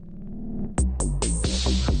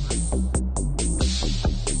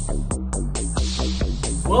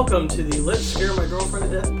Welcome to the Let's Scare My Girlfriend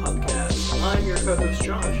to Death podcast. I'm your co-host,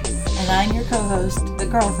 Josh. And I'm your co-host, the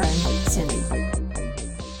girlfriend, Cindy.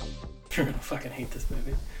 You're gonna fucking hate this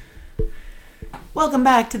movie. Welcome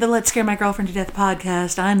back to the Let's Scare My Girlfriend to Death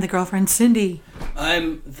podcast. I'm the girlfriend, Cindy.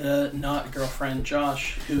 I'm the not girlfriend,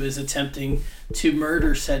 Josh, who is attempting to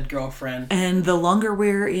murder said girlfriend. And the longer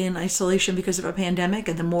we're in isolation because of a pandemic,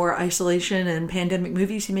 and the more isolation and pandemic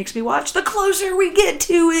movies he makes me watch, the closer we get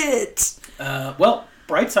to it. Well,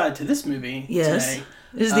 bright side to this movie today.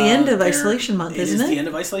 It is the end of isolation month, isn't it? It is the end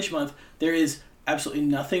of isolation month. There is absolutely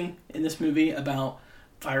nothing in this movie about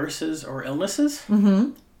viruses or illnesses. Mm-hmm.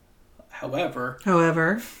 However,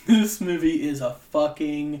 this movie is a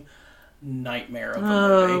fucking nightmare of a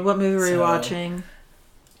movie. Oh, what movie were you watching?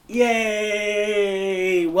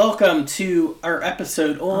 Yay! Welcome to our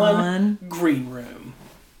episode on Green Room.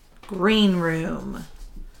 Green Room.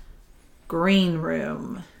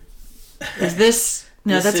 Is this...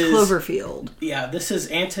 No, that's Cloverfield. Yeah, this is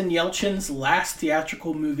Anton Yelchin's last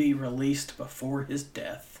theatrical movie released before his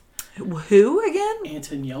death. Who again?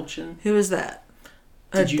 Anton Yelchin. Who is that?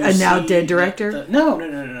 A now dead director? No.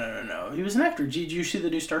 He was an actor. Did you see the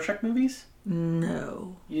new Star Trek movies?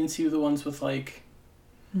 No. You didn't see the ones with like...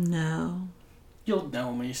 No. You'll know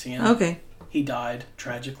him when you see him. Okay. He died,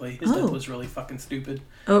 tragically. His death was really fucking stupid.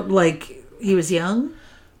 Oh, like he was young?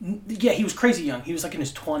 Yeah, he was crazy young. He was like in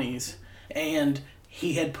his 20s. And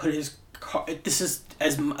he had put his car... This is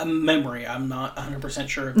as a memory. I'm not 100%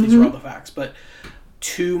 sure if these are all the facts. But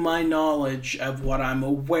to my knowledge of what I'm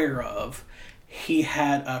aware of, he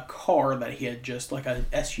had a car that he had just... Like a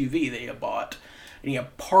SUV that he had bought. And he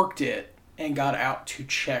had parked it and got out to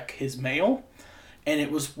check his mail. And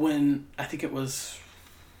it was when... I think it was...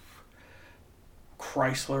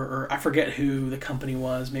 Chrysler, or I forget who the company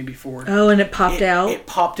was, maybe Ford. Oh, and it popped out? It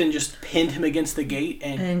popped and just pinned him against the gate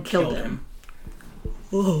and killed him.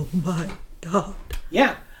 Oh my god.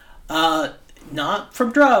 Yeah. Not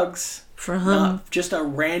from drugs. From just a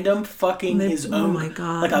random fucking his own. Oh my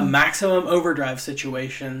god. Like a maximum overdrive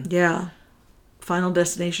situation. Yeah. Final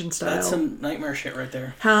Destination style. That's some nightmare shit right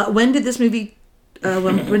there. When did this movie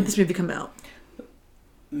when did this movie come out?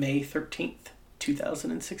 May 13th.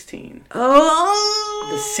 2016. Oh!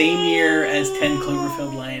 The same year as 10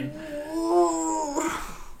 Cloverfield Lane.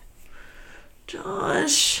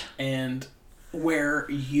 Josh. And where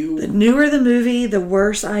you... The newer the movie, the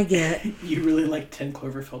worse I get. You really like 10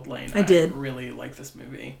 Cloverfield Lane. I did. Really like this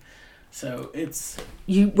movie. So it's...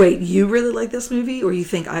 You really like this movie, or you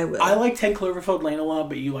think I will? I like 10 Cloverfield Lane a lot,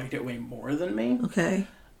 but you liked it way more than me. Okay.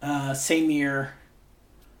 Same year...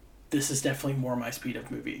 This is definitely more my speed of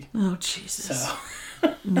movie. Oh, Jesus. So.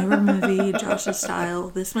 Newer movie, Josh's style.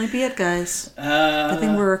 This might be it, guys. I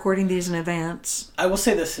think we're recording these in advance. I will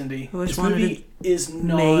say this, Cindy. This movie is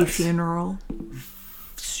not... May funeral.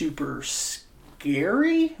 Super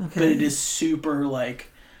scary, but it is super, like,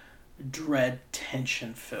 dread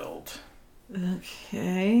tension filled.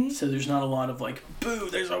 Okay. So there's not a lot of, like, boo,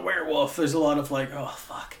 there's a werewolf. There's a lot of, like, oh,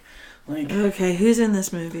 fuck. Like. Okay, who's in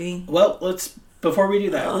this movie? Well, before we do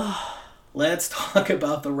that, let's talk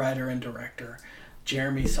about the writer and director,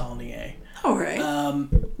 Jeremy Saulnier. All right.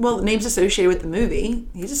 Well, the name's associated with the movie.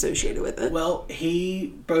 He's associated with it. Well,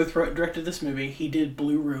 he both directed this movie. He did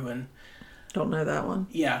Blue Ruin. Don't know that one.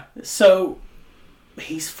 Yeah. So,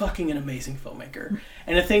 he's fucking an amazing filmmaker.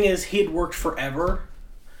 And the thing is, he had worked forever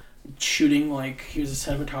shooting, like, he was a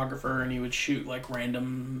cinematographer, and he would shoot, like,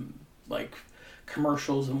 random, like,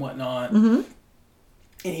 commercials and whatnot. Mm-hmm.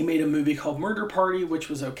 And he made a movie called Murder Party, which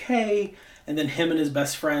was okay. And then him and his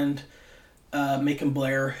best friend, Macon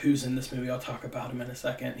Blair, who's in this movie, I'll talk about him in a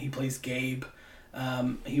second. He plays Gabe.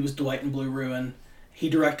 He was Dwight in Blue Ruin. He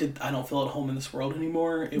directed I Don't Feel at Home in This World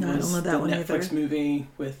Anymore. It was the Netflix movie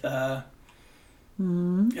with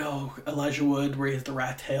Elijah Wood, where he has the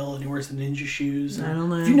rat tail and he wears the ninja shoes. I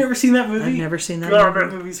don't know. Have you never seen that movie? I've never seen that movie. movie.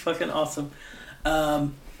 That movie's fucking awesome.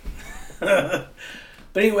 But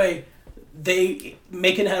anyway...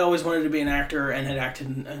 Macon had always wanted to be an actor and had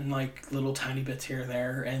acted in like little tiny bits here and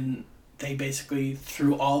there, and they basically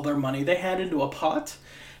threw all their money they had into a pot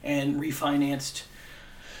and refinanced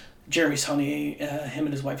Jeremy Saulnier, him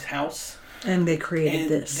and his wife's house. And they created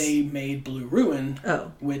this. They made Blue Ruin,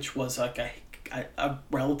 which was like a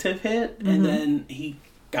relative hit, and then he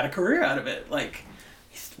got a career out of it. Like,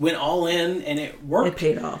 he went all in, and it worked. It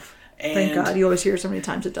paid off. Thank God. You always hear so many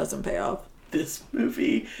times it doesn't pay off. This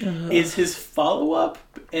movie is his follow-up,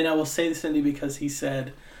 and I will say this, Cindy, because he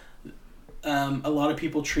said a lot of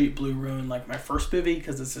people treat Blue Ruin like my first movie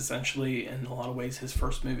because it's essentially, in a lot of ways, his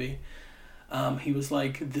first movie. He was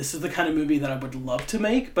like, this is the kind of movie that I would love to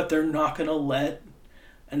make, but they're not going to let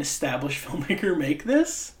an established filmmaker make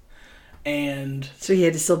this. And so he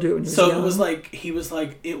had to still do it when he was so young. it was like, he was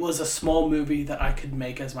like, it was a small movie that I could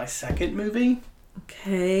make as my second movie.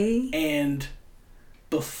 Okay. And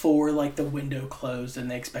before like the window closed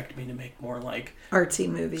and they expected me to make more like artsy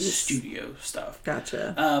movies, studio stuff.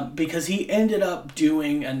 Gotcha. Because he ended up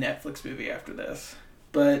doing a Netflix movie after this.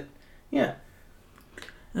 But yeah.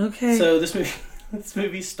 Okay. So this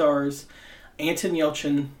movie stars Anton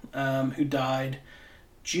Yelchin, who died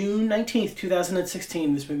June 19th,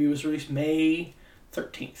 2016. This movie was released May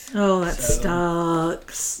 13th. Oh, that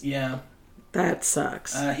sucks. Yeah. That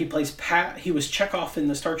sucks. He plays Pat. He was Chekhov in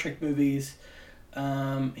the Star Trek movies.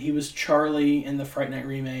 He was Charlie in the Fright Night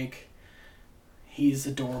remake. He's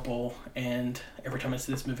adorable, and every time I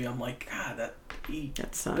see this movie, I'm like, God, that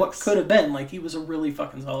sucks. What could have been? Like, he was a really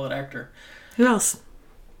fucking solid actor. Who else?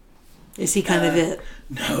 Is he kind of it?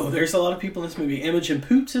 No, there's a lot of people in this movie. Imogen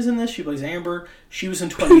Poots is in this. She plays Amber. She was in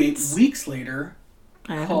 28 Weeks Later.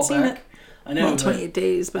 I haven't seen it. I know. Well, 28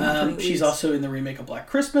 days, but not 28 she's weeks. also in the remake of Black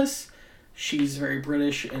Christmas. She's very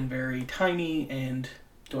British and very tiny and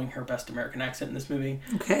doing her best American accent in this movie.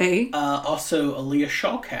 Okay. Also, Aaliyah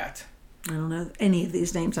Shawkat. I don't know any of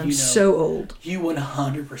these names. I'm so old. You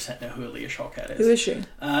 100% know who Aaliyah Shawkat is. Who is she?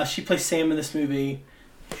 She plays Sam in this movie.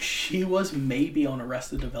 She was maybe on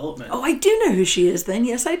Arrested Development. Oh, I do know who she is then.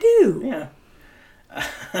 Yes, I do. Yeah.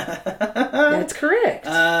 That's correct.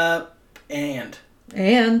 And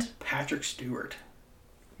Patrick Stewart.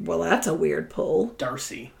 Well, that's a weird pull.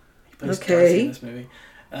 Darcy. He plays Darcy in this movie.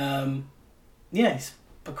 Yeah, he's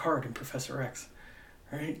Picard in Professor X.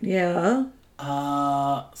 Right? Yeah.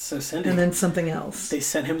 So send him. And then something else. They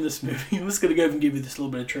sent him this movie. I'm just going to go ahead and give you this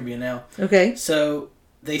little bit of trivia now. Okay. So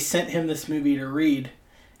they sent him this movie to read,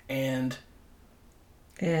 and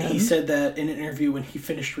he said that in an interview when he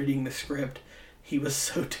finished reading the script, he was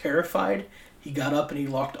so terrified, he got up and he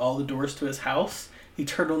locked all the doors to his house. He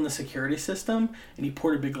turned on the security system, and he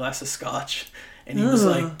poured a big glass of scotch. And he was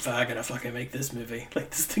like, I gotta fucking make this movie. Like,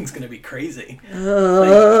 this thing's gonna be crazy.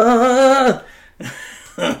 I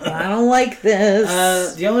don't like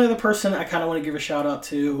this. The only other person I kind of want to give a shout out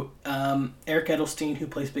to, Eric Edelstein, who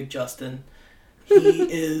plays Big Justin. He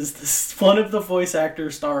is one of the voice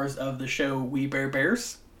actor stars of the show We Bare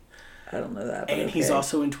Bears. I don't know that. And he's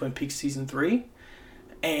also in Twin Peaks Season 3.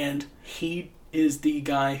 And he is the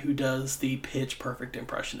guy who does the pitch perfect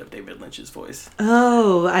impression of David Lynch's voice.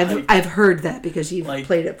 Oh, I've heard that because you've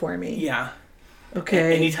played it for me. Yeah.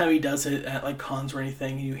 Okay. Anytime he does it at like cons or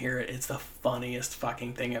anything, you hear it, it's the funniest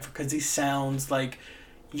fucking thing ever. Because he sounds like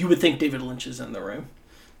you would think David Lynch is in the room.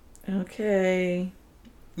 Okay.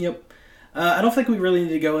 Yep. I don't think we really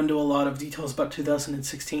need to go into a lot of details about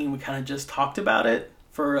 2016. We kind of just talked about it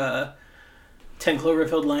for 10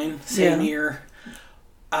 Cloverfield Lane. Same year.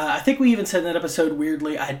 I think we even said in that episode,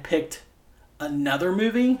 weirdly, I had picked another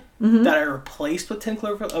movie that I replaced with 10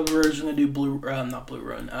 Cloverfield. I was originally going to do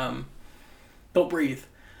Don't Breathe.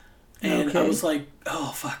 And I was like,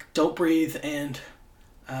 oh, fuck, Don't Breathe and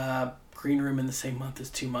Green Room in the same month is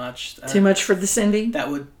too much. Too much for the Cindy? That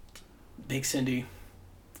would make Cindy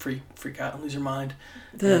freak out and lose her mind.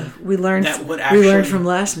 We learned from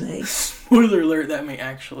last May. Spoiler alert, that may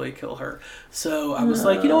actually kill her. So I was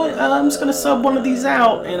like, you know what, I'm just going to sub one of these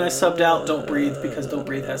out. And I subbed out Don't Breathe because Don't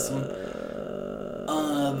Breathe has some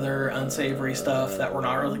other unsavory stuff that we're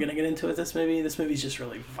not really going to get into with this movie. This movie's just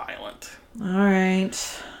really violent. All right.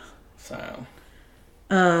 So.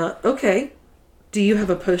 Okay. Do you have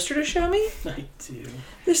a poster to show me? I do.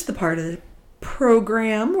 This is the part of the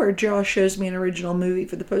program where Josh shows me an original movie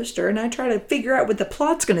for the poster, and I try to figure out what the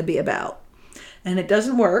plot's going to be about. And it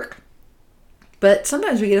doesn't work. But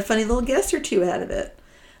sometimes we get a funny little guess or two out of it.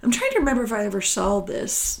 I'm trying to remember if I ever saw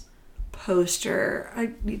this poster.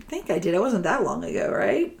 I think I did. It wasn't that long ago,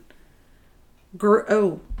 right?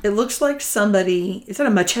 It looks like somebody... Is that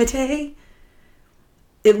a machete?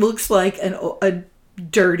 It looks like a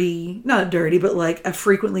dirty... Not dirty, but like a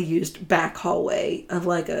frequently used back hallway of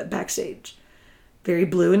like a backstage. Very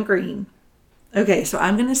blue and green. Okay, so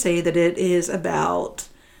I'm going to say that it is about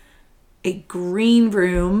a green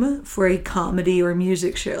room for a comedy or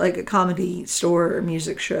music show, like a comedy store or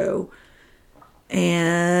music show.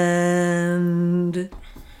 And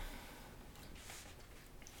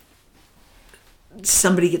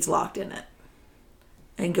somebody gets locked in it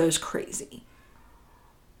and goes crazy.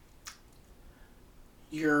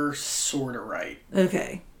 You're sort of right.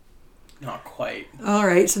 Okay. Not quite. All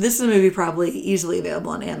right. So this is a movie probably easily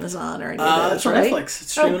available on Amazon or any of those, it's on right? Netflix.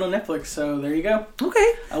 It's streaming on Netflix, so there you go.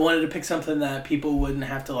 Okay. I wanted to pick something that people wouldn't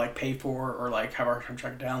have to like pay for or like have a hard time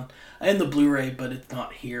tracking down. I had the Blu-ray, but it's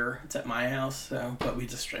not here. It's at my house, but we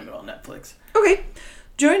just stream it on Netflix. Okay.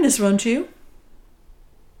 Join us, won't you?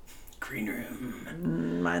 Green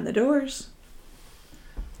room. Mind the doors.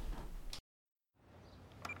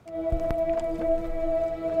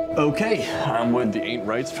 Okay, I'm with the Ain't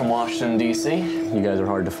Rights from Washington, D.C. You guys are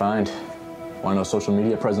hard to find. Why no social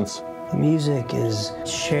media presence? The music is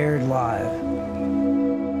shared live.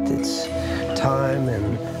 It's time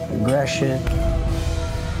and aggression.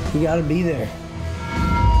 You gotta be there.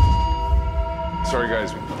 Sorry,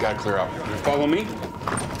 guys, we gotta clear out. Follow me.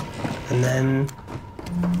 And then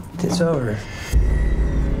it's over.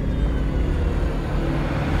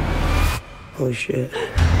 Holy shit.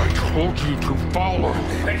 I told you to follow.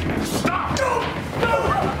 Hey, stop! Go!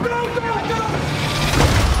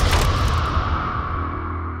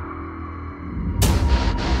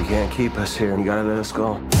 You can't keep us here. You gotta let us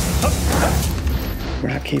go. We're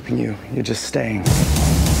not keeping you. You're just staying.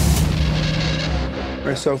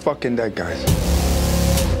 We're so fucking dead, guys.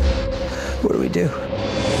 What do we do?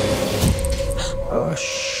 Oh,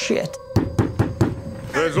 shit.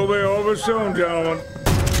 This will be over soon, gentlemen.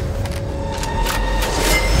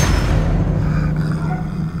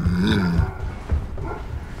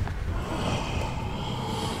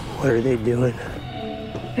 What are they doing?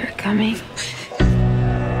 They're coming.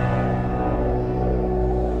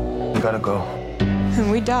 We gotta go.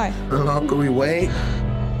 And we die. The longer we wait,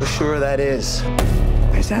 the surer that is.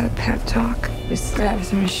 Is that a pep talk? Just grab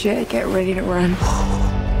some shit, get ready to run.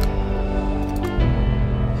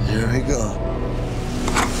 Here we go.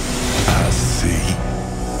 I see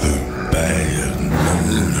the bad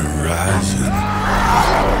moon horizon.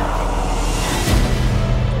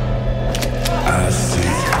 I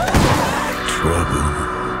see trouble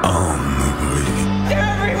on the way. They're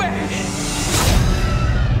everywhere!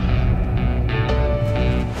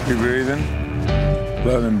 You breathing?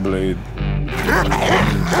 Let him bleed.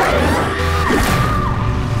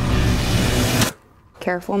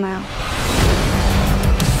 Careful now.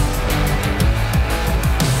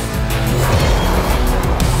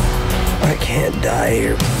 I can't die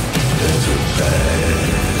here. There's a bad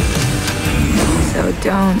So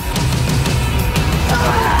don't.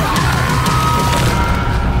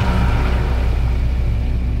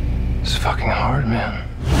 It's fucking hard, man.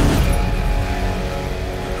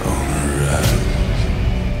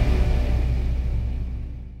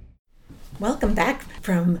 Welcome back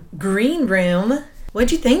from Green Room.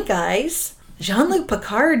 What'd you think, guys? Jean-Luc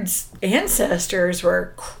Picard's ancestors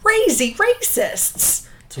were crazy racists.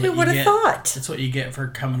 Who would have thought? That's what you get for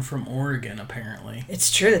coming from Oregon, apparently. It's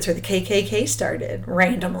true. That's where the KKK started,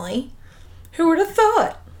 randomly. Who would have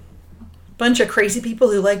thought? Bunch of crazy people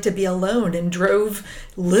who like to be alone and drove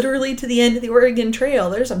literally to the end of the Oregon Trail.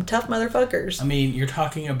 There's some tough motherfuckers. I mean, you're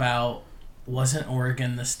talking about, wasn't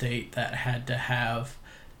Oregon the state that had to have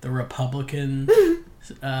the Republican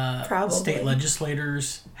state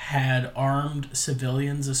legislators had armed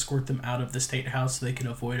civilians escort them out of the state house so they could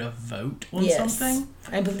avoid a vote on something?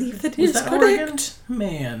 I believe that Was is that correct. Oregon?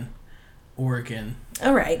 Man, Oregon.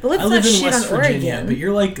 All right, but let's I live not in shit West on Virginia, Oregon. but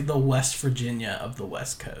you're like the West Virginia of the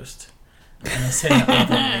West Coast. And I say that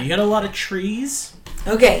openly. You got a lot of trees,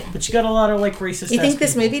 Okay. but you got a lot of like racist. You think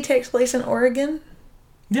this people. movie takes place in Oregon?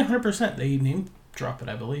 Yeah, 100%. They name drop it,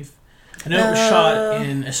 I believe. I know it was shot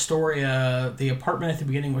in Astoria. The apartment at the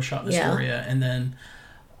beginning was shot in Astoria, and then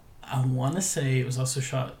I want to say it was also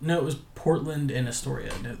shot. No, it was Portland and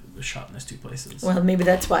Astoria. It was shot in those two places. Well, maybe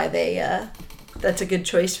that's why they. That's a good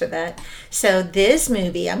choice for that. So this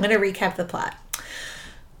movie, I'm going to recap the plot.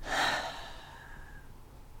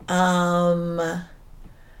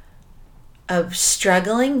 A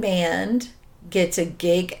struggling band gets a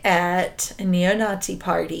gig at a neo-Nazi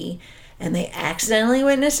party, and they accidentally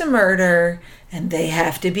witness a murder, and they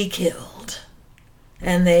have to be killed.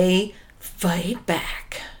 And they fight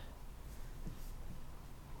back.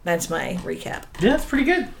 That's my recap. Yeah, that's pretty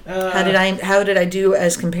good. How did I do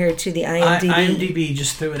as compared to the IMDb? IMDb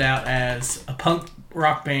just threw it out as a punk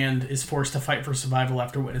rock band is forced to fight for survival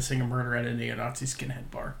after witnessing a murder at a neo-Nazi skinhead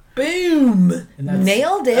bar. Boom! And that's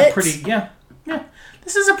Nailed it. Yeah.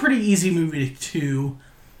 This is a pretty easy movie to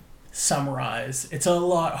summarize. It's a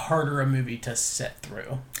lot harder a movie to sit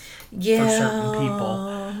through for certain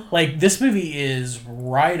people. Like, this movie is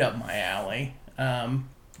right up my alley.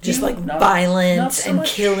 Just like not violence so and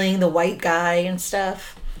much. killing the white guy and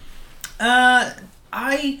stuff. I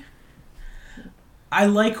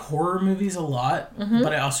like horror movies a lot,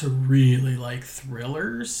 but I also really like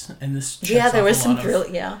thrillers. And this checks there off was a some lot thrill. of,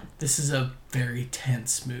 Yeah, This is a very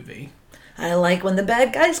tense movie. I like when the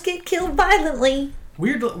bad guys get killed violently.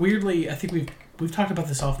 Weirdly, I think we've talked about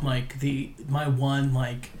this off mic. My one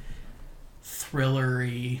like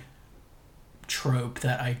thrillery trope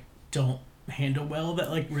that I don't handle well that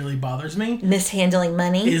like really bothers me. Mishandling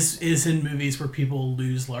money is in movies where people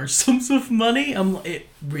lose large sums of money. It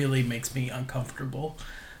really makes me uncomfortable.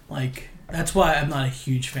 Like that's why I'm not a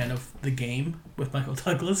huge fan of The Game with Michael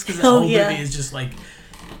Douglas, because the whole movie is just like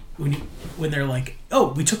when they're like,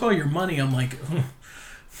 "Oh, we took all your money." I'm like,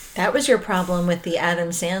 that was your problem with the Adam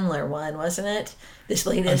Sandler one, wasn't it? This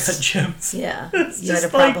latest Uncut Gems. Yeah, you had a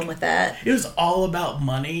problem with that. It was all about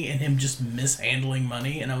money and him just mishandling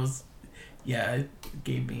money, and it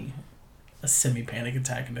gave me a semi-panic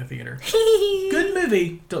attack in the theater. Good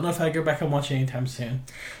movie. Don't know if I go back and watch it anytime soon.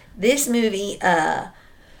 This movie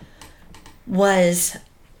was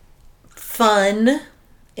fun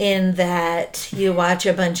in that you watch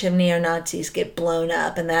a bunch of neo-Nazis get blown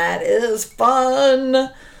up, and that is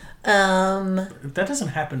fun. That doesn't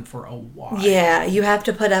happen for a while. Yeah, you have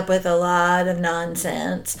to put up with a lot of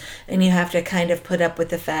nonsense, and you have to kind of put up with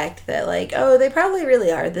the fact that, like, oh, they probably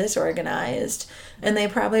really are this organized, and they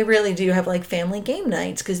probably really do have, like, family game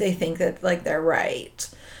nights because they think that, like, they're right.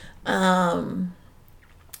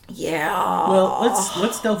 Yeah. Well,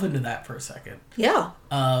 let's delve into that for a second. Yeah.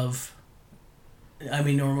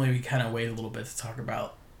 Normally we kind of wait a little bit to talk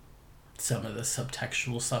about some of the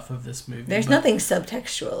subtextual stuff of this movie. There's nothing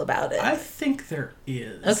subtextual about it. I think there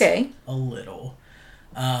is. Okay. A little.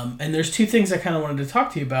 And there's two things I kind of wanted to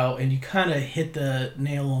talk to you about, and you kind of hit the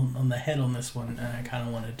nail on the head on this one, and I kind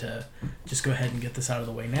of wanted to just go ahead and get this out of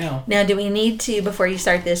the way now. Now, do we need to, before you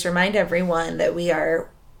start this, remind everyone that we are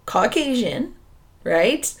Caucasian,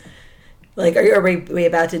 right? Like, are we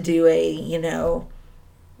about to do a,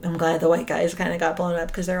 I'm glad the white guys kind of got blown up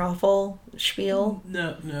because they're awful spiel?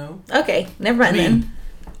 No. Okay, never mind then.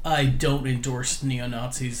 I don't endorse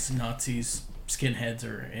neo-Nazis, Nazis, skinheads,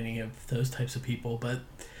 or any of those types of people, but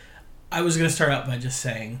I was going to start out by just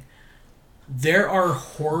saying there are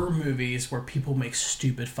horror movies where people make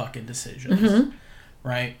stupid fucking decisions,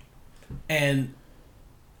 right? And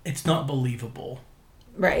it's not believable.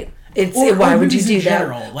 Right. Why would you do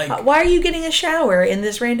that? Like, why are you getting a shower in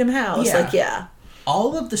this random house? Yeah.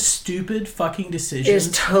 All of the stupid fucking decisions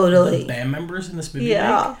the band members in this movie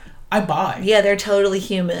make, I buy. Yeah, they're totally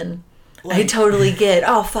human. I totally get,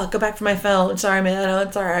 oh, fuck, go back for my phone. Sorry, man. Oh,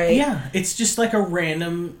 it's all right. Yeah, it's just like a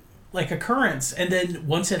random occurrence. And then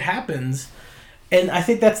once it happens, and I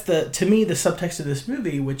think that's to me, the subtext of this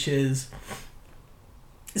movie, which is,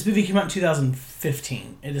 this movie came out in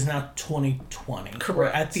 2015. It is now 2020. Correct. We're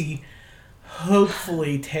at the,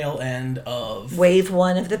 hopefully, tail end of Wave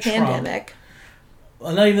 1 of the Trump. pandemic.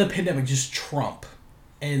 Well, not even the pandemic, just Trump.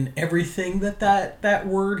 And everything that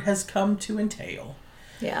word has come to entail.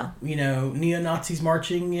 Yeah. Neo-Nazis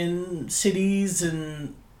marching in cities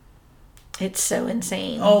and... It's so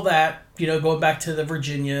insane. All that, going back to the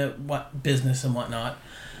Virginia business and whatnot.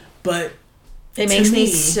 But it makes me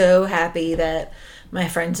so happy that my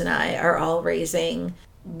friends and I are all raising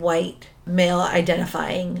white,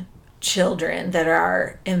 male-identifying children that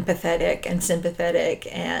are empathetic and sympathetic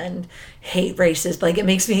and hate racist. Like, it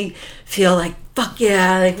makes me feel like, fuck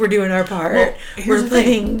yeah, like, we're doing our part. Well, we're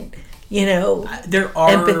putting, there are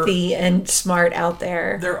empathy and smart out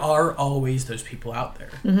there. There are always those people out there,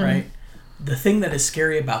 right? The thing that is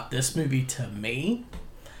scary about this movie to me,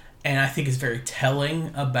 and I think is very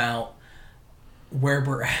telling about where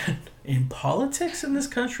we're at in politics in this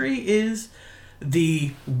country, is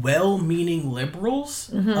the well-meaning liberals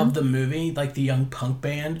of the movie, like the young punk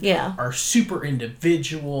band, are super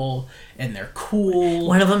individual and they're cool.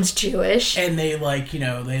 One of them's Jewish, and they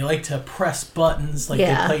they like to press buttons, like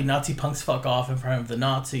they play Nazi punks fuck off in front of the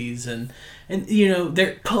Nazis, and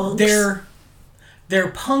they're punks. They're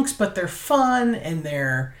punks, but they're fun, and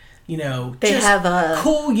they're they just have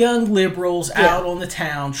cool young liberals out on the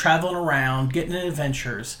town, traveling around, getting in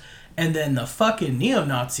adventures, and then the fucking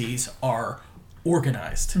neo-Nazis are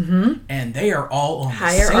organized, and they are all on the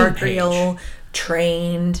same page.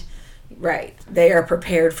 Trained, right? They are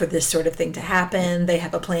prepared for this sort of thing to happen. They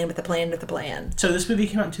have a plan with a plan with a plan. So this movie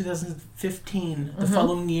came out in 2015. The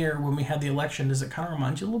following year, when we had the election, does it kind of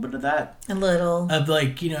remind you a little bit of that? A little. Of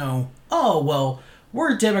oh well,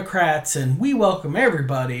 we're Democrats and we welcome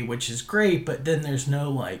everybody, which is great, but then there's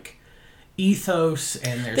no ethos,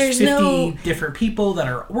 and there's 50 different people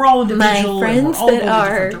we're all individual, and we're all going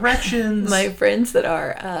different directions. My friends that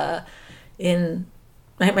are in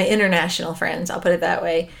my international friends, I'll put it that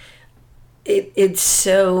way, it's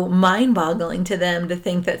so mind-boggling to them to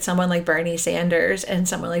think that someone like Bernie Sanders and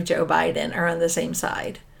someone like Joe Biden are on the same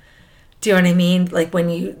side. Do you know what I mean? Like,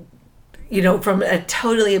 when from a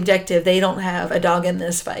totally objective, they don't have a dog in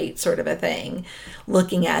this fight sort of a thing,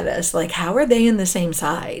 looking at us like, how are they in the same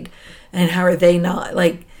side? And how are they not?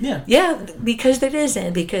 Like, yeah, because it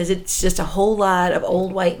isn't. Because it's just a whole lot of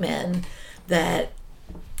old white men that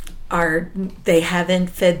they haven't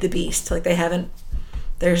fed the beast. Like, they haven't,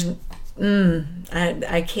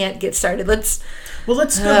 I can't get started. Let's go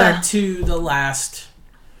back to the last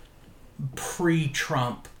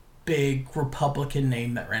pre-Trump big Republican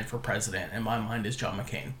name that ran for president. In my mind, is John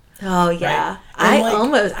McCain. Oh yeah,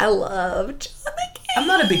 right? I love John McCain. I'm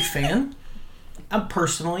not a big fan. I'm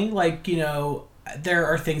personally, like, you know, there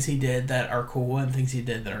are things he did that are cool and things he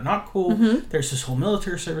did that are not cool. Mm-hmm. There's his whole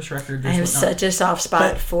military service record. I have such a soft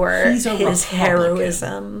spot for his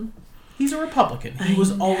heroism. He's a Republican. He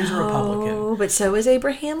was always a Republican. But so is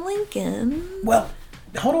Abraham Lincoln. Well,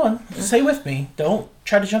 hold on. Stay with me. Don't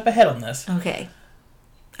try to jump ahead on this. Okay.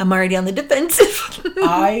 I'm already on the defensive.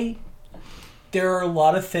 There are a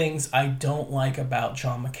lot of things I don't like about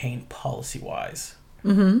John McCain policy-wise.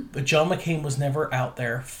 Mm-hmm. But John McCain was never out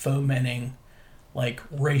there fomenting, like,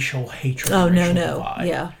 racial hatred. Oh, racial no. divide,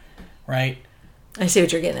 yeah. Right? I see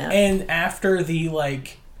what you're getting at. And after the,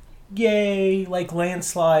 like, yay, like,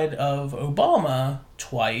 landslide of Obama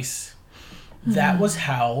twice, that was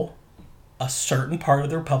how a certain part of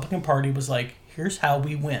the Republican Party was like, here's how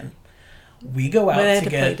we win. We go out to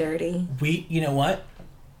play dirty. You know what?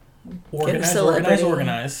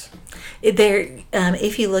 Organize.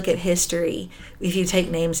 If you look at history, if you take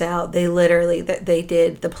names out, they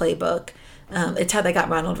did the playbook. It's how they got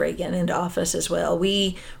Ronald Reagan into office as well.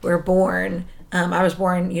 We were born. I was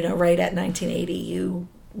born, right at 1980. You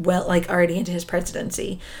already into his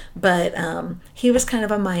presidency, but he was kind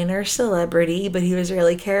of a minor celebrity, but he was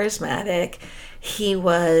really charismatic. He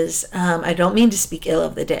was. I don't mean to speak ill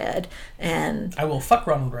of the dead, and I will fuck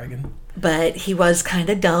Ronald Reagan. But he was kind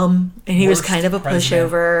of dumb, and he was kind of a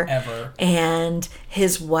pushover. Ever. And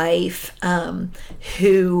his wife,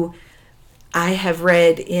 who I have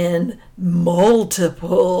read in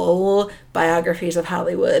multiple biographies of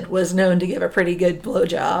Hollywood, was known to give a pretty good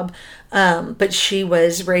blowjob. But she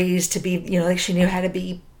was raised to be, she knew how to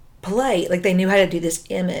be polite. Like, they knew how to do this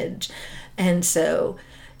image. And so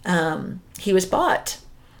he was bought.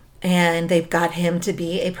 And they've got him to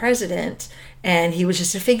be a president. And he was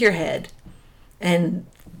just a figurehead. And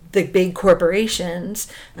the big corporations,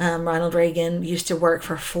 Ronald Reagan used to work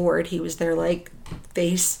for Ford. He was their,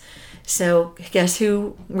 face. So guess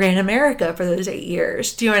who ran America for those 8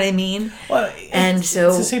 years? Do you know what I mean? Well, it's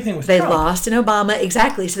the same thing with Trump. Lost in Obama.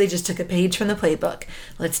 Exactly. So they just took a page from the playbook.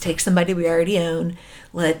 Let's take somebody we already own.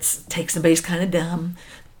 Let's take somebody who's kind of dumb.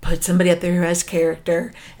 Put somebody up there who has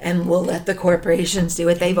character. And we'll let the corporations do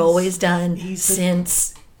what they've always done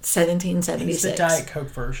since 1776. He's the Diet Coke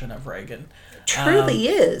version of Reagan. Truly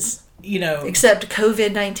is. Except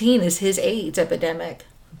COVID-19 is his AIDS epidemic.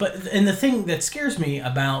 And the thing that scares me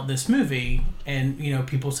about this movie, and,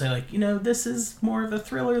 people say, this is more of a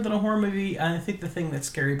thriller than a horror movie. And I think the thing that's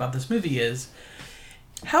scary about this movie is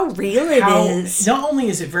how real it is. Not only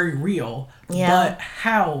is it very real, but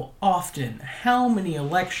how often, how many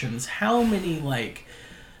elections, how many,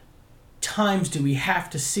 times do we have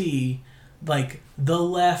to see, the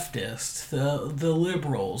leftists, the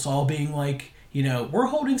liberals all being we're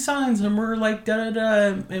holding signs and we're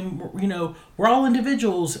da-da-da, and, we're all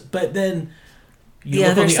individuals, but then you look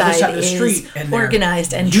on the other side of the street and they're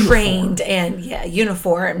organized and trained and,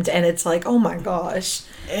 uniformed, and it's oh my gosh.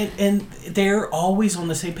 And they're always on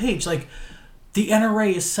the same page. The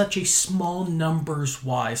NRA is such a small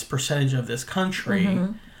numbers-wise percentage of this country,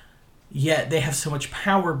 yet they have so much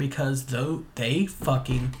power because they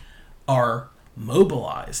fucking are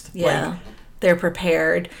mobilized. Yeah, they're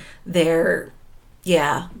prepared.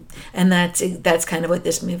 And that's kind of what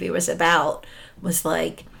this movie was about. Was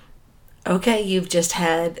okay, you've just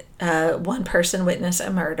had one person witness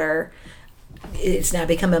a murder. It's now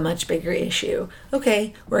become a much bigger issue.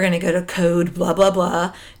 Okay, we're going to go to code, blah, blah,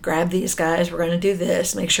 blah. Grab these guys. We're going to do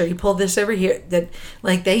this. Make sure you pull this over here.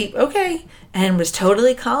 And was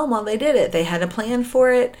totally calm while they did it. They had a plan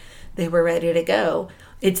for it. They were ready to go.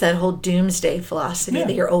 It's that whole doomsday philosophy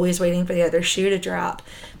that you're always waiting for the other shoe to drop.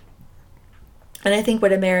 And I think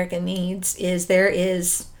what America needs is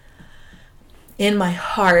in my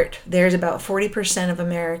heart, there's about 40% of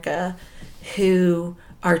America who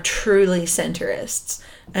are truly centrists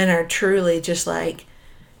and are truly just own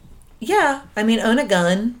a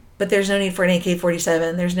gun, but there's no need for an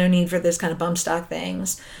AK-47. There's no need for this kind of bump stock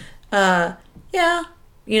things. We're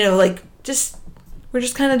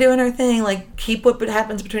just kind of doing our thing. Keep what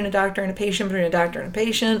happens between a doctor and a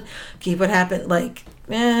patient, keep what happened,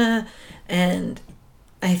 And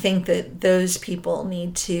I think that those people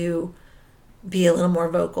need to be a little more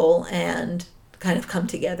vocal and kind of come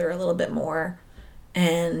together a little bit more.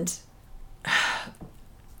 And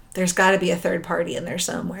There's got to be a third party in there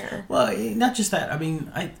somewhere. Well, not just that. I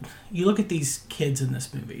mean, you look at these kids in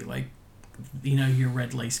this movie, like, you know, your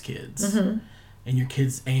red lace kids, and your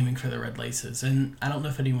kids aiming for the red laces. And I don't know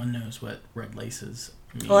if anyone knows what red laces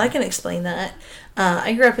mean. Well, I can explain that.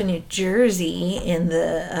 I grew up in New Jersey in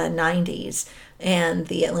the 90s, and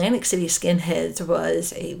the Atlantic City Skinheads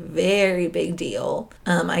was a very big deal.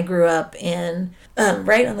 I grew up in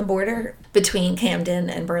right on the border between Camden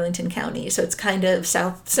and Burlington County, so it's kind of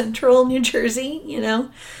south central New Jersey, you know.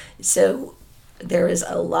 So there was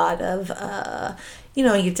a lot of, you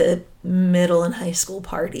know, you get to middle and high school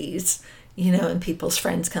parties, you know, and people's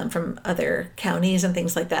friends come from other counties and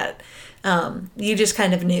things like that. You just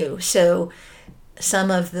kind of knew. So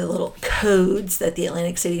some of the little codes that the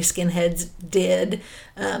Atlantic City Skinheads did,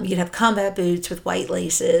 you'd have combat boots with white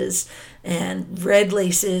laces, and red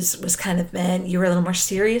laces was kind of meant you were a little more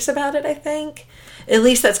serious about it, I think. At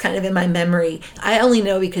least that's kind of in my memory. I only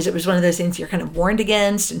know because it was one of those things you're kind of warned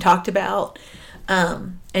against and talked about.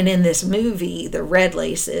 And in this movie, the red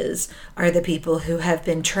laces are the people who have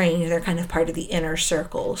been trained. They're kind of part of the inner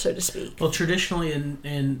circle, so to speak. Well, traditionally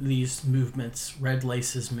in these movements, red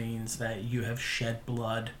laces means that you have shed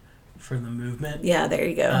blood for the movement. Yeah, there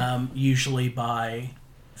you go. Usually by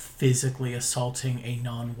physically assaulting a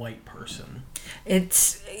non-white person.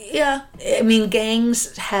 It's, yeah. I mean,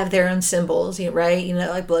 gangs have their own symbols, right? You know,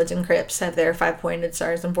 like Bloods and Crips have their 5-pointed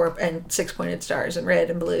stars and 6-pointed stars and red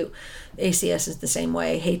and blue. ACS is the same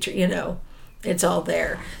way. Hatred, you know, it's all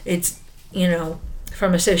there. It's, you know,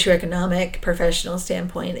 from a socioeconomic, professional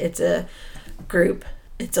standpoint, it's a group.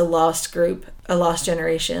 It's a lost group, a lost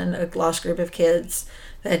generation, a lost group of kids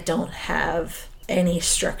that don't have any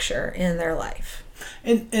structure in their life.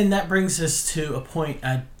 And that brings us to a point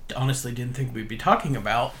I honestly didn't think we'd be talking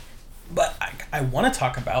about, but I want to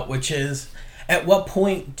talk about, which is, at what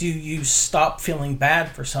point do you stop feeling bad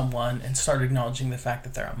for someone and start acknowledging the fact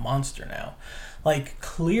that they're a monster now? Like,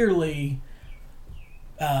 clearly,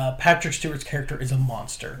 Patrick Stewart's character is a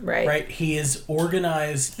monster. Right. He is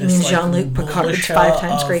organized this, like, Jean-Luc Picard's 5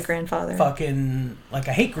 times great-grandfather. Fucking, like,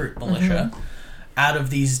 a hate group militia. Out of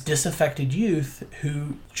these disaffected youth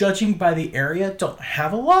who, judging by the area, don't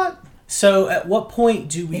have a lot. So at what point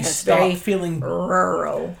do we stop feeling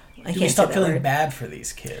rural? Do we stop feeling bad for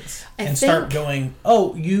these kids and start going,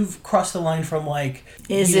 oh, you've crossed the line from, like,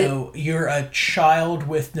 you're a child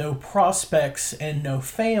with no prospects and no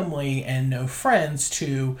family and no friends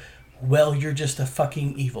to, well, you're just a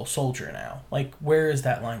fucking evil soldier now. Like, where is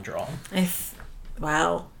that line drawn?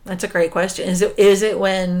 Wow, that's a great question. Is it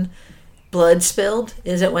when blood spilled?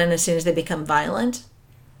 Is it when as soon as they become violent?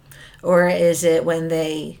 Or is it when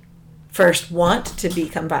they first want to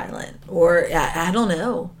become violent? Or I don't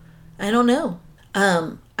know.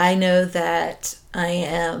 I know that I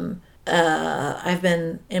am, I've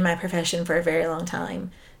been in my profession for a very long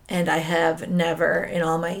time, and I have never in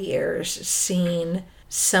all my years seen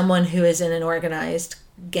someone who is in an organized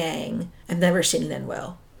gang. I've never seen it end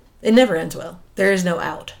well. It never ends well. There is no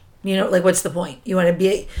out. You know, like, what's the point? You want to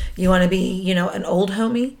be, you know, an old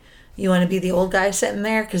homie? You want to be the old guy sitting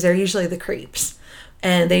there? Because they're usually the creeps.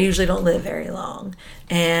 And they usually don't live very long.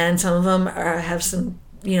 And some of them have some,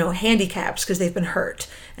 you know, handicaps because they've been hurt.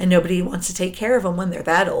 And nobody wants to take care of them when they're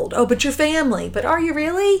that old. Oh, but your family. But are you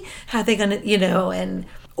really? How are they going to, you know,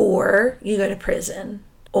 or you go to prison.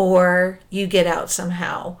 Or you get out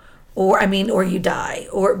somehow. Or you die.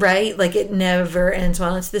 Or, right? Like, it never ends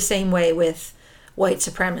well. It's the same way with White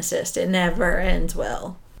Supremacist. It never ends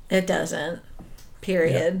well. It doesn't.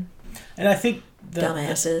 Period. Yeah. And I think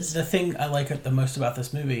dumbasses. The thing I like the most about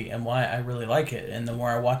this movie and why I really like it, and the more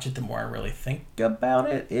I watch it, the more I really think about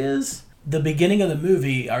it, is the beginning of the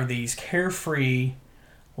movie are these carefree,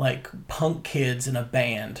 like, punk kids in a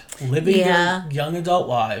band living their young adult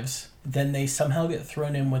lives. Then they somehow get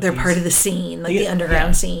thrown in with They're part of the scene, like the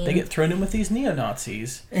underground scene. They get thrown in with these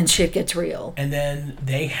neo-Nazis. And shit gets real. And then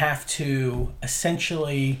they have to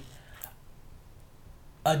essentially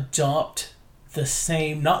adopt the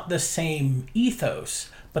same, not the same ethos,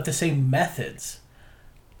 but the same methods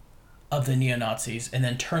of the neo-Nazis, and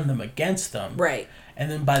then turn them against them. Right. And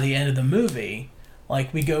then by the end of the movie,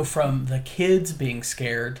 like, we go from the kids being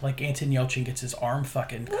scared, like Anton Yelchin gets his arm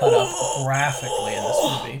fucking cut up graphically in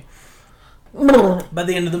this movie. By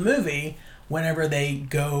the end of the movie, whenever they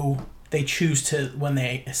choose to, when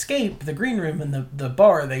they escape the green room and the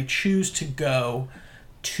bar, they choose to go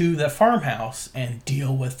to the farmhouse and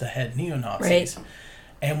deal with the head neo-Nazis. Right.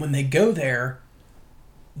 And when they go there,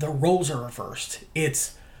 the roles are reversed.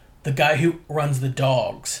 It's the guy who runs the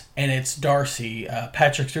dogs, and it's Darcy,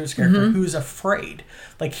 Patrick Stewart's character, who's afraid.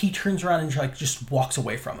 Like, he turns around and like just walks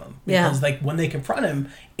away from him because like when they confront him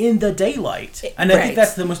in the daylight, and I think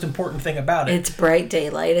that's the most important thing about it. It's bright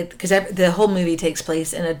daylight because the whole movie takes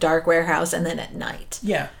place in a dark warehouse and then at night.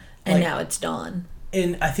 Yeah, and now it's dawn.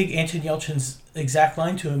 And I think Anton Yelchin's exact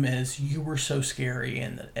line to him is, "You were so scary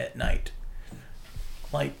at night."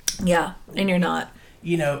 Like, yeah, and you're not.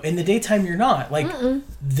 You know, in the daytime you're not. Like,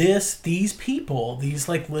 these people, these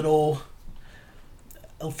like little,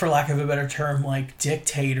 for lack of a better term, like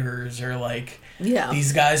dictators, or like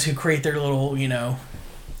these guys who create their little, you know,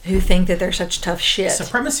 who think that they're such tough shit.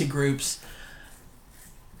 Supremacy groups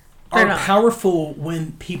are powerful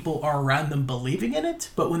when people are around them believing in it,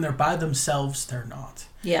 but when they're by themselves, they're not.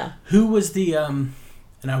 Yeah. Who was the and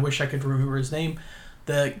I wish I could remember his name,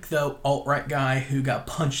 the alt-right guy who got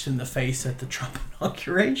punched in the face at the Trump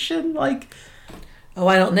inauguration? Like, oh,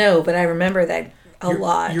 I don't know, but I remember that a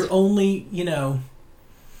lot. You're only, you know.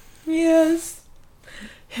 Yes.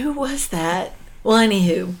 Who was that? Well,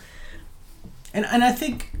 anywho. And I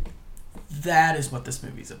think that is what this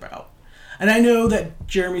movie's about. And I know that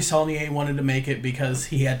Jeremy Saulnier wanted to make it because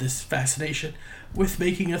he had this fascination with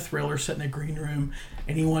making a thriller set in a green room,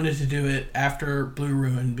 and he wanted to do it after Blue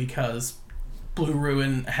Ruin because Blue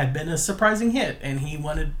Ruin had been a surprising hit, and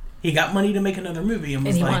he got money to make another movie, and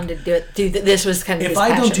he wanted to do it. This was kind of his if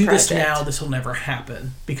I don't do project. this now, this will never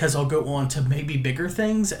happen because I'll go on to maybe bigger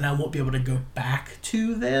things, and I won't be able to go back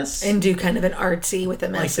to this and do kind of an artsy with a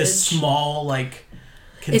message, like this small, like,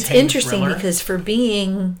 contained it's interesting thriller. Because for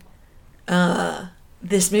being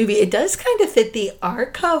this movie, it does kind of fit the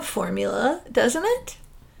Archive formula, doesn't it?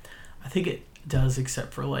 I think it does,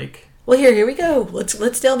 except for like. Well, here we go.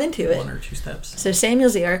 Let's delve into it. One or two steps. So Samuel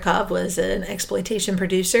Zakharov was an exploitation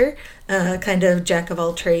producer, kind of jack of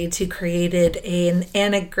all trades, who created an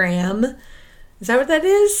anagram. Is that what that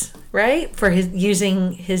is? Right? For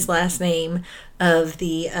using his last name of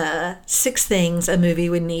the 6 things a movie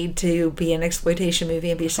would need to be an exploitation movie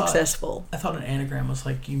and be successful. I thought an anagram was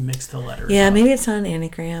like you mix the letters. Yeah, maybe it's not an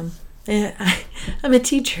anagram. I'm a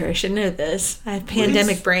teacher. I should know this. I have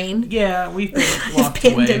pandemic brain. Yeah, we've been locked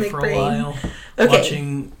away for a while,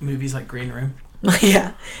 watching movies like Green Room.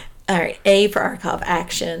 Yeah. All right. A for Archive,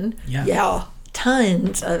 action. Yeah.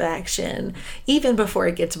 Tons of action, even before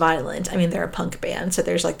it gets violent. I mean, they're a punk band, so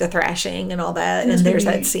there's like the thrashing and all that, and there's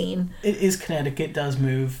that scene. It is kinetic. It does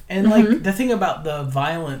move, and like the thing about the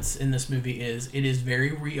violence in this movie is it is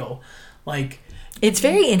very real. Like, it's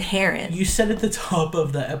very inherent. You said at the top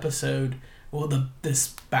of the episode, well, this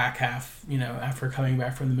back half, you know, after coming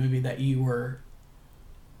back from the movie, that you were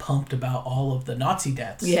pumped about all of the Nazi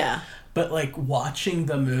deaths. Yeah. But like watching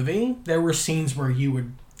the movie, there were scenes where you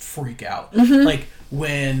would freak out, like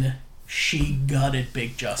when she gutted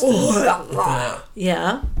Big Justin with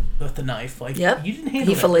the knife. Like, you didn't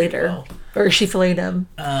handle that very well. Or she filleted him.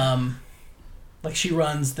 Like, she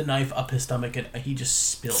runs the knife up his stomach and he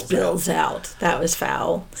just spills out. That was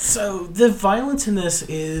foul. So the violence in this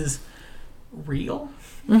is real,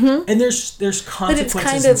 and there's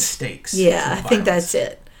consequences and stakes. Yeah, I think that's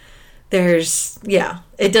it. It's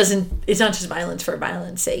not just violence for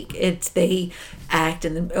violence sake. They act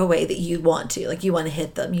in a way that you want to. Like, you want to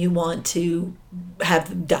hit them. You want to have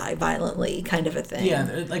them die violently, kind of a thing.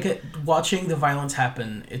 Yeah, like watching the violence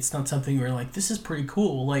happen, it's not something where like, this is pretty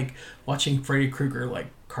cool. Like watching Freddy Krueger like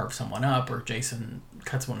carve someone up, or Jason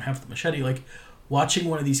cut someone in half with a machete. Like watching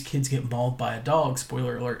one of these kids get mauled by a dog,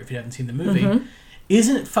 spoiler alert if you haven't seen the movie,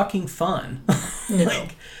 isn't fucking fun. No.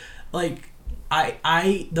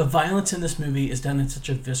 The violence in this movie is done in such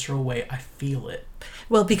a visceral way. I feel it.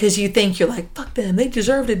 Well, because you're like, fuck them, they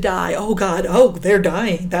deserve to die. Oh God, they're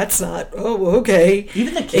dying. That's not. Oh, okay.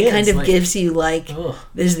 Even the kids. It kind of gives you like,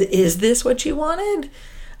 is this what you wanted?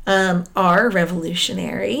 R,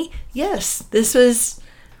 revolutionary. Yes, this was.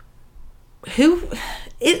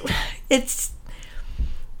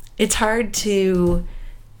 It's hard to.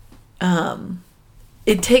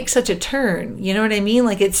 It takes such a turn, you know what I mean?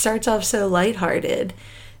 Like, it starts off so lighthearted,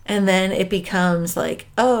 and then it becomes like,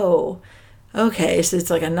 oh, okay, so it's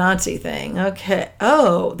like a Nazi thing. Okay,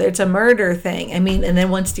 oh, it's a murder thing. I mean, and then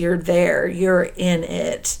once you're there, you're in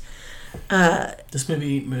it. This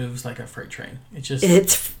movie moves like a freight train.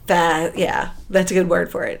 It's fast. Yeah, that's a good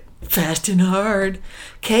word for it. Fast and hard.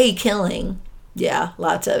 K, killing. Yeah,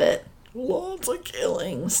 lots of it. Lots of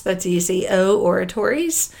killings. That's easy. O,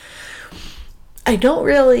 oratories. I don't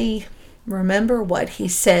really remember what he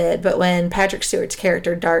said, but when Patrick Stewart's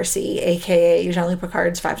character Darcy, aka Jean-Luc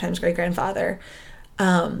Picard's 5 times great-grandfather,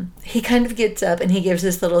 he kind of gets up and he gives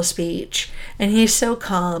this little speech, and he's so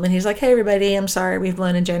calm, and he's like, hey everybody, I'm sorry we've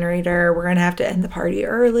blown a generator, we're gonna have to end the party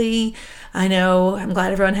early. I know, I'm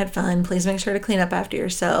glad everyone had fun, please make sure to clean up after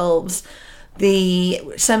yourselves. The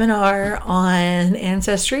seminar on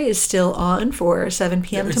ancestry is still on for 7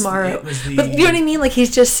 p.m. tomorrow. But you know what I mean? Like,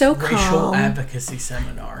 he's just so calm. Racial advocacy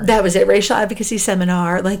seminar. That was it, racial advocacy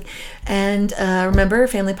seminar. Like, and remember,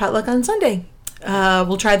 family potluck on Sunday.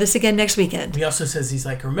 We'll try this again next weekend. He also says, he's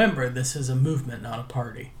like, remember, this is a movement, not a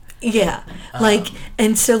party. Yeah, like,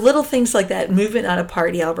 and so little things like that, movement, not a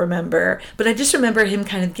party, I'll remember. But I just remember him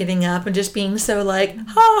kind of getting up and just being so like,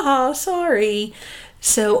 ha ha, sorry.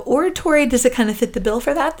 So oratory, does it kind of fit the bill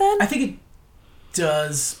for that then? I think it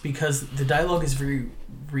does, because the dialogue is very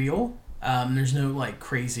real. There's no like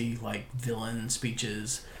crazy like villain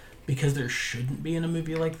speeches, because there shouldn't be in a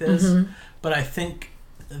movie like this. Mm-hmm. But I think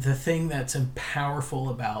the thing that's powerful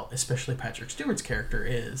about especially Patrick Stewart's character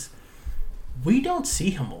is we don't see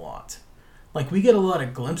him a lot. Like, we get a lot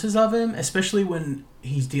of glimpses of him, especially when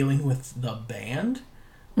he's dealing with the band.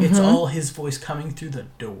 Mm-hmm. It's all his voice coming through the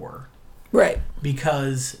door. Right.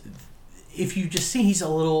 Because if you just see, he's a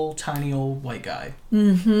little tiny old white guy.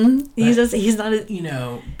 Mm-hmm. He's not a... You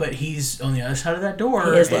know, but he's on the other side of that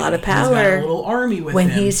door. He has a lot of power. He's got a little army with him. When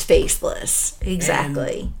he's faceless.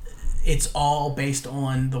 Exactly. And it's all based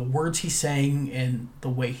on the words he's saying and the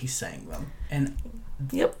way he's saying them. And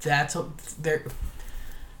that's...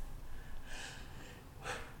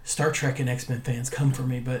 Star Trek and X-Men fans come for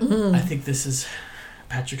me, but I think this is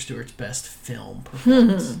Patrick Stewart's best film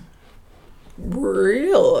performance.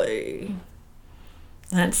 Really?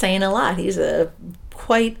 That's saying a lot. He's been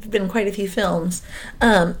in quite a few films.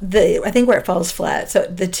 I think where it falls flat, so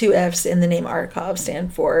the two F's in the name Arkov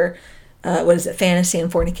stand for fantasy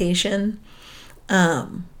and fornication, right?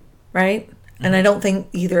 Mm-hmm. And I don't think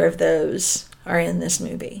either of those are in this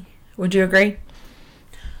movie. Would you agree?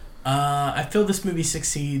 I feel this movie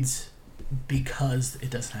succeeds because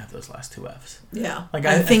it doesn't have those last two F's. Yeah. Like,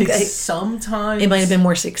 I think sometimes... It might have been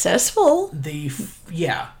more successful.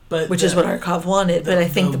 Which is what Arkov wanted, but I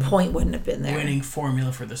think the point wouldn't have been there. The winning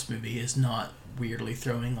formula for this movie is not weirdly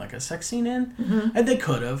throwing, like, a sex scene in. Mm-hmm. And they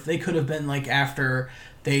could have. They could have been, like, after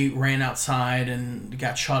they ran outside and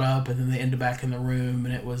got shot up, and then they ended back in the room,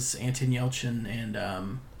 and it was Anton Yelchin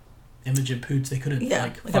and... Imogen Poots. They could have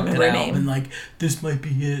fucked it out and like, this might be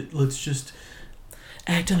it. Let's just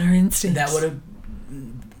act on our instincts. That would have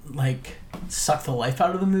like sucked the life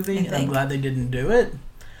out of the movie. And I'm glad they didn't do it.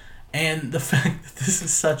 And the fact that this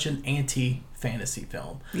is such an anti-fantasy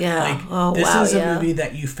film. Yeah. Like, this is a movie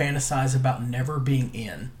that you fantasize about never being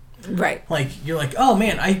in. Right. Like, you're like, oh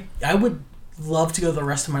man, I would love to go the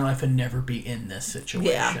rest of my life and never be in this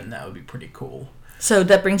situation. Yeah. That would be pretty cool. So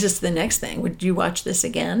that brings us to the next thing. Would you watch this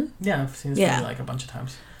again? Yeah, I've seen this movie like a bunch of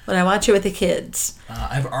times. Would I watch it with the kids?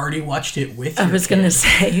 I've already watched it with your I was going to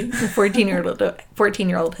say, the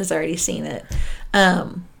 14-year-old has already seen it.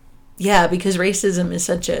 Yeah, because racism is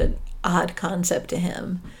such an odd concept to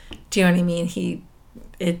him. Do you know what I mean?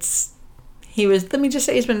 Let me just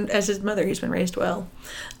say, as his mother, he's been raised well.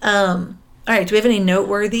 All right, do we have any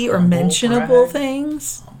noteworthy or mentionable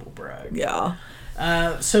things? Humble brag. Yeah.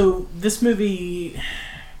 So this movie,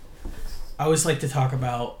 I always like to talk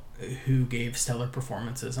about who gave stellar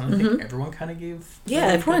performances, and I think everyone kind of gave. Yeah,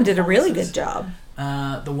 everyone did a really good job.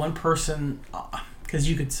 The one person, because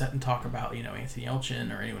you could sit and talk about Anton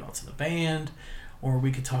Yelchin or anyone else in the band, or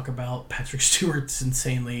we could talk about Patrick Stewart's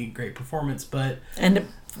insanely great performance, but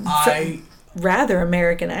rather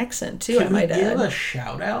American accent too. I might add. Can we give a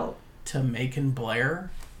shout out to Macon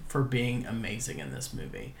Blair for being amazing in this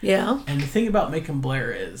movie. Yeah. And the thing about Macon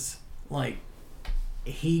Blair is, like,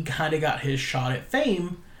 he kind of got his shot at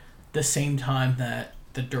fame the same time that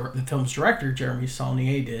the film's director, Jeremy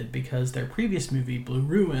Saulnier, did, because their previous movie, Blue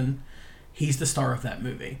Ruin, he's the star of that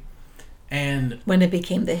movie. And when it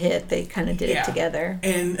became the hit, they kind of did it together.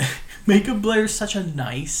 And Macon Blair's such a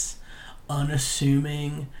nice,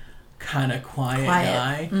 unassuming, kind of quiet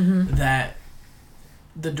guy that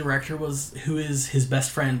the director who is his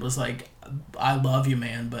best friend, was like, I love you,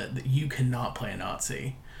 man, but you cannot play a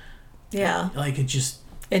Nazi. Yeah. Like,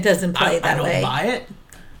 it doesn't play that way. I don't buy it.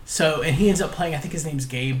 So, and he ends up playing, I think his name's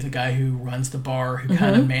Gabe, the guy who runs the bar, who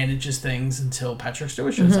kind of manages things until Patrick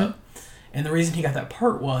Stewart shows up. And the reason he got that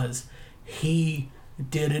part was he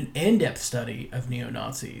did an in-depth study of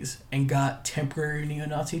neo-Nazis and got temporary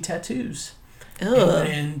neo-Nazi tattoos. And went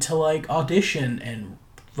into, like, audition and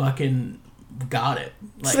fucking got it.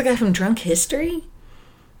 Like, is the guy from Drunk History?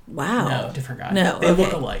 Wow. No, different guy. No, they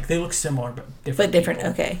look alike. They look similar, but different.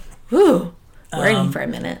 People. Okay. Whew. Learning for a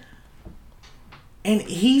minute. And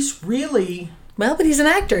he's really Well, but he's an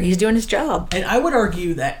actor. He's doing his job. And I would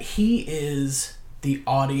argue that he is the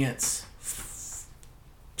audience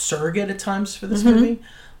surrogate at times for this movie.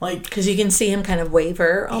 Like, because you can see him kind of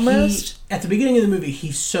waver almost. At the beginning of the movie,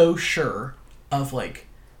 he's so sure of, like,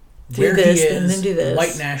 where he is,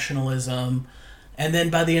 white nationalism. And then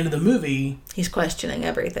by the end of the movie... he's questioning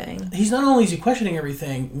everything. He's not only is he questioning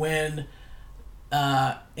everything, when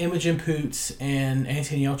Imogen Poots and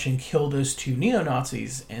Anton Yelchin kill those two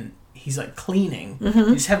neo-Nazis, and he's, like, cleaning.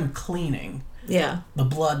 You just have him cleaning the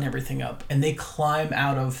blood and everything up. And they climb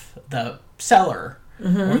out of the cellar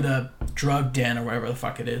or the drug den or whatever the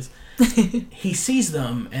fuck it is. He sees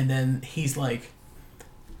them, and then he's like,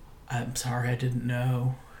 I'm sorry, I didn't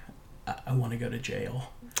know. I want to go to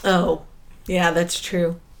jail. Oh, yeah, that's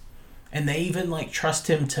true. And they even, like, trust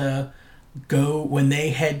him to go when they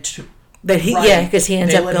head to... because he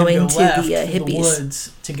ends up going to the hippies. The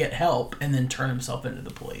woods to get help and then turn himself into the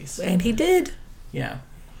police. And he did. Yeah.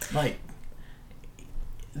 Like,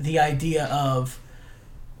 the idea of,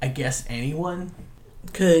 I guess, anyone...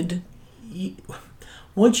 could...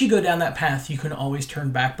 once you go down that path, you can always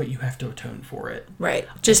turn back, but you have to atone for it. Right.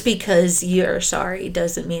 Just because you're sorry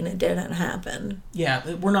doesn't mean it didn't happen.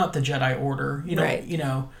 Yeah, we're not the Jedi Order. Right. You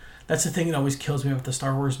know, that's the thing that always kills me with the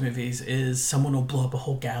Star Wars movies is someone will blow up a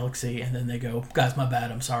whole galaxy and then they go, guys, my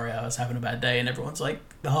bad, I'm sorry, I was having a bad day. And everyone's like,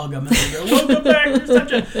 hug them and they go, welcome back. You're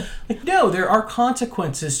such a... Like, no, there are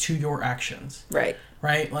consequences to your actions. Right.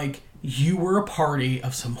 Right? Like, you were a party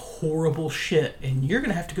of some horrible shit, and you're going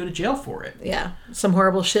to have to go to jail for it. Yeah. Some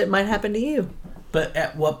horrible shit might happen to you. But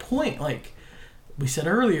at what point, like we said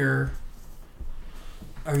earlier,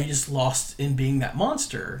 are you just lost in being that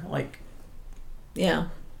monster? Like... Yeah.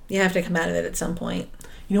 You have to come out of it at some point.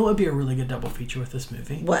 You know what would be a really good double feature with this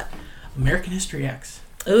movie? What? American History X.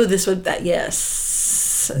 Oh, this would...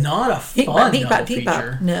 yes. Not a fun double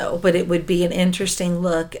feature. No, but it would be an interesting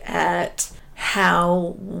look at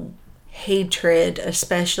how... hatred,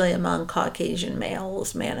 especially among Caucasian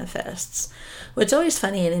males, manifests. What's always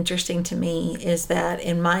funny and interesting to me is that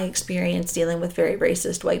in my experience dealing with very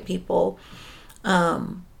racist white people,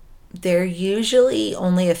 they're usually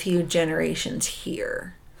only a few generations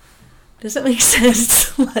here. Does that make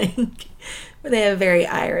sense? Like, they have very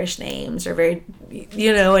Irish names or very,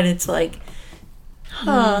 you know, and it's like,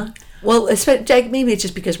 huh. Well, maybe it's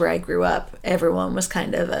just because where I grew up, everyone was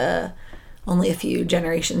kind of only a few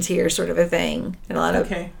generations here sort of a thing. And a lot of...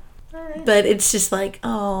 Okay. All right. But it's just like,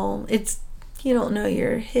 oh, you don't know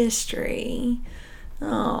your history.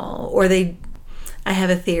 Oh. Or I have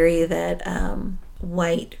a theory that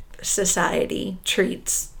white society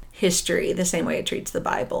treats history the same way it treats the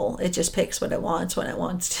Bible. It just picks what it wants when it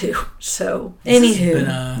wants to. So,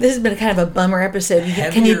 anywho, this has been kind of a bummer episode.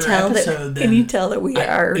 Can you tell that we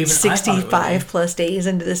are 65 plus days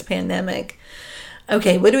into this pandemic?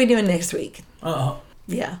 Okay, what are we doing next week? Oh.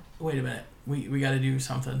 Yeah. Wait a minute. We got to do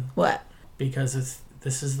something. What? Because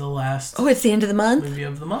this is the last... Oh, it's the end of the month? Movie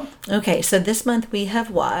of the month. Okay, so this month we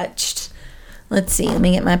have watched... Let's see, let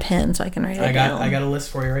me get my pen so I can write it down. I got a list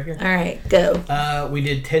for you right here. All right, go. We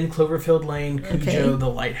did 10 Cloverfield Lane, Cujo, The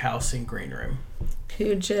Lighthouse, and Green Room.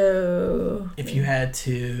 Cujo... If you had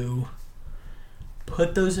to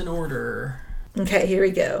put those in order... Okay, here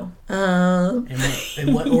we go.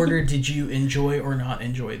 In what order did you enjoy or not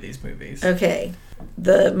enjoy these movies? Okay.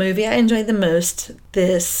 The movie I enjoyed the most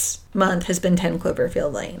this month has been 10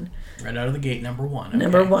 Cloverfield Lane. Right out of the gate, number one. Okay.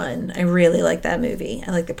 Number one. I really like that movie.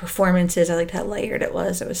 I like the performances. I liked how layered it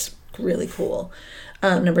was. It was really cool.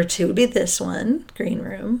 Number two would be this one, Green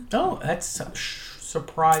Room. Oh, that's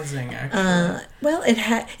surprising, actually. Well, it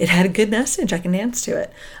had a good message. I can dance to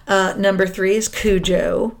it. Number three is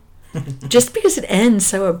Cujo. Just because it ends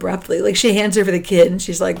so abruptly. Like, she hands over the kid and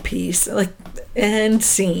she's like, peace. Like, end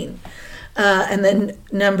scene. And then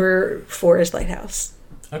number four is Lighthouse.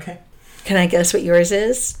 Okay. Can I guess what yours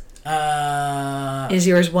is? Is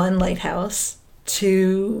yours 1, Lighthouse,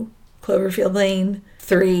 2, Cloverfield Lane,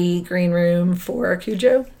 3, Green Room, 4,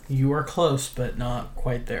 Cujo? You are close, but not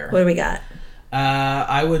quite there. What do we got?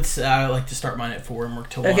 I would like to start mine at 4 and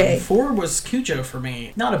work to 1. Okay. 4 was Cujo for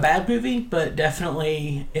me. Not a bad movie, but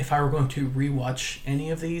definitely if I were going to rewatch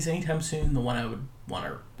any of these anytime soon, the one I would want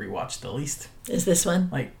to rewatch the least is this one.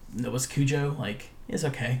 Like, it was Cujo. Like, it's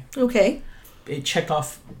okay. Okay. It checked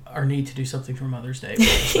off our need to do something for Mother's Day,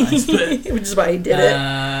 which was nice. Which is why you did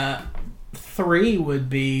it. 3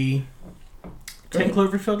 would be 10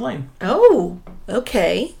 Cloverfield Lane. Oh,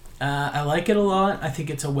 okay. I like it a lot. I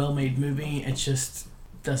think it's a well-made movie. It just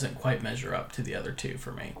doesn't quite measure up to the other two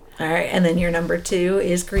for me. All right, and then your number 2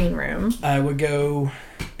 is Green Room. I would go,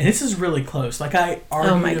 and this is really close. Like, I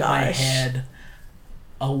argued in my head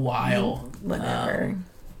a while. Whatever.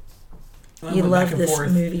 I You went love back and this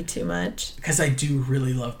forth movie too much. because I do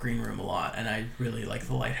really love Green Room a lot, and I really like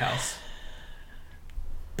The Lighthouse.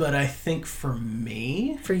 But I think for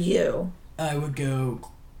me, For you. I would go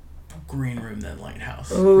Green Room then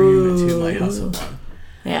Lighthouse. Ooh. Green Room at 2, Lighthouse at 1.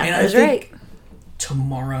 Yeah, And that's I think right.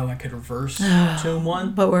 tomorrow I could reverse 2 and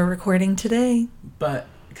 1, But we're recording today. but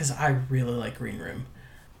because I really like Green Room.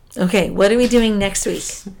 Okay, what are we doing next week?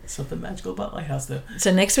 Something magical about Lighthouse, though.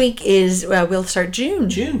 So next week is, we'll start June.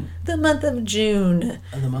 June. The month of June.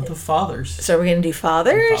 The month of fathers. So we're going to do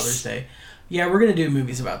Fathers? Father's Day. Yeah, we're going to do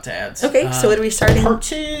movies about dads. Okay, so what are we starting? Part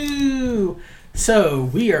 2. So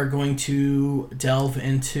we are going to delve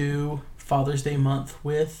into Father's Day month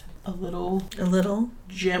with a little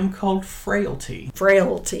gem called Frailty.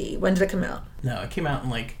 Frailty. When did it come out? No, it came out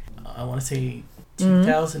in I want to say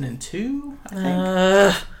 2002, I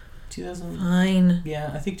think. 2000. Fine.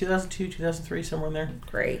 Yeah, I think 2002, 2003, somewhere in there.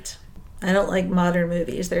 Great. I don't like modern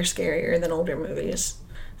movies. They're scarier than older movies.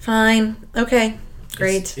 Fine. Okay.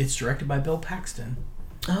 Great. It's directed by Bill Paxton.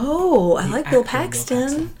 Oh, I The like Bill actor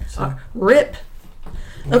Paxton. So, Rip.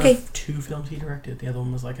 one Okay. of 2 films he directed. The other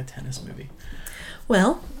one was like a tennis movie.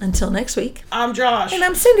 Well, until next week. I'm Josh. And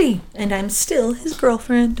I'm Cindy. And I'm still his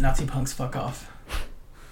girlfriend. Nazi punks, fuck off.